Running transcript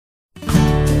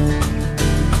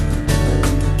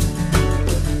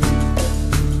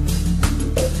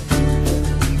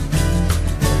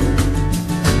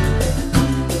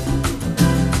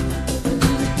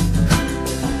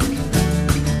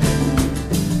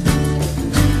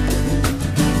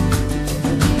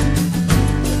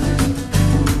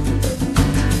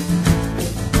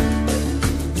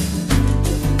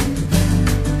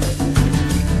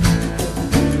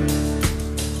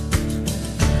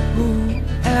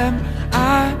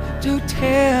to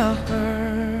tell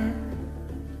her?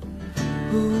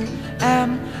 Who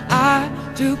am I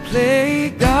to play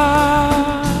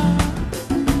God?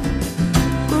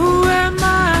 Who am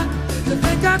I to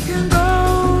think I can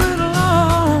go it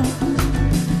alone?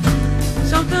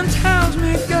 Something tells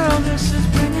me, girl, this is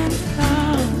bringing you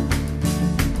down.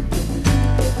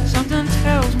 Something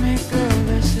tells me, girl,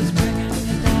 this is bringing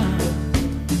you down.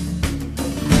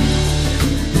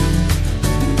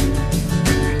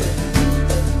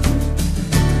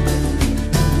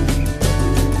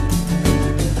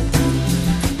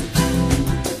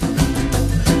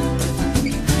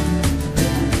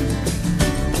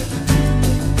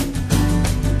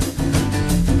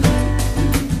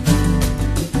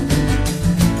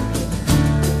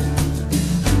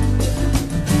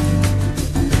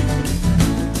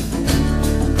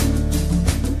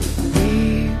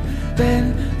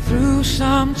 Been through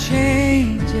some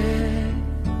changes,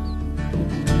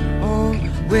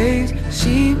 always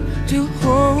seem to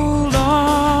hold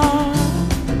on.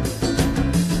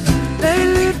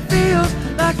 Lately it feels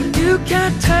like you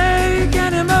can't take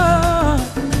anymore.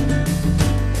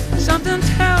 Something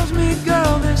tells me,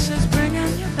 girl, this is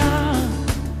bringing you down.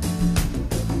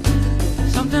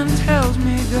 Something tells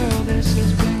me, girl, this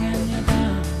is bringing you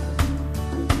down.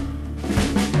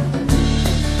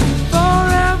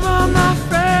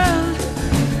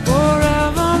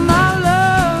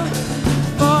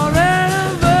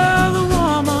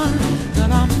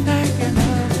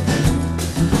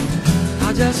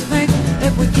 I just think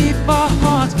if we keep our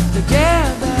hearts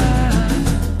together,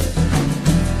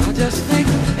 I just think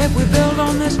if we build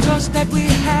on this trust that we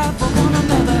have for one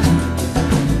another,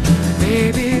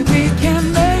 maybe we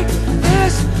can make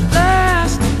this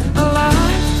last a lifetime.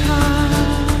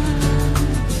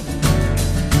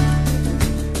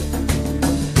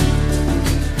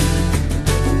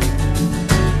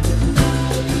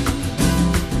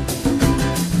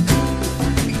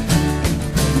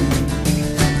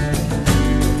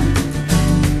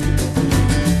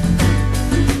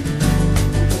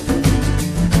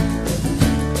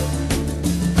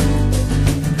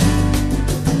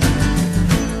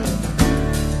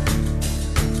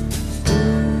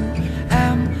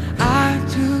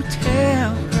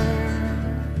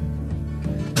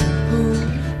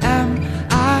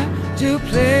 To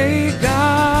play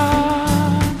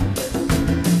God,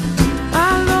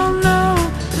 I don't know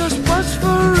just what's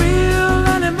for real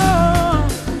anymore.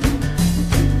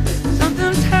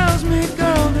 Something tells me,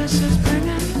 girl, this is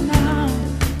bringing you down.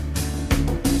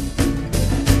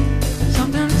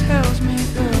 Something tells me,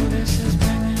 girl, this is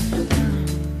bringing you down.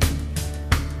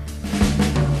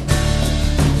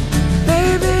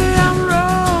 Maybe I'm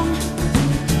wrong,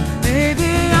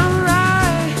 maybe I'm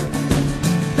right,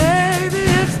 maybe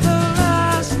it's the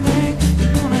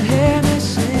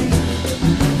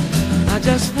I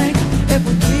just think if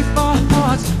we keep our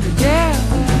hearts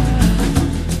together,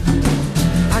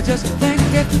 I just think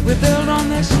if we build on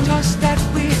this trust that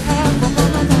we have for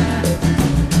one another,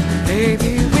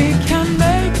 maybe we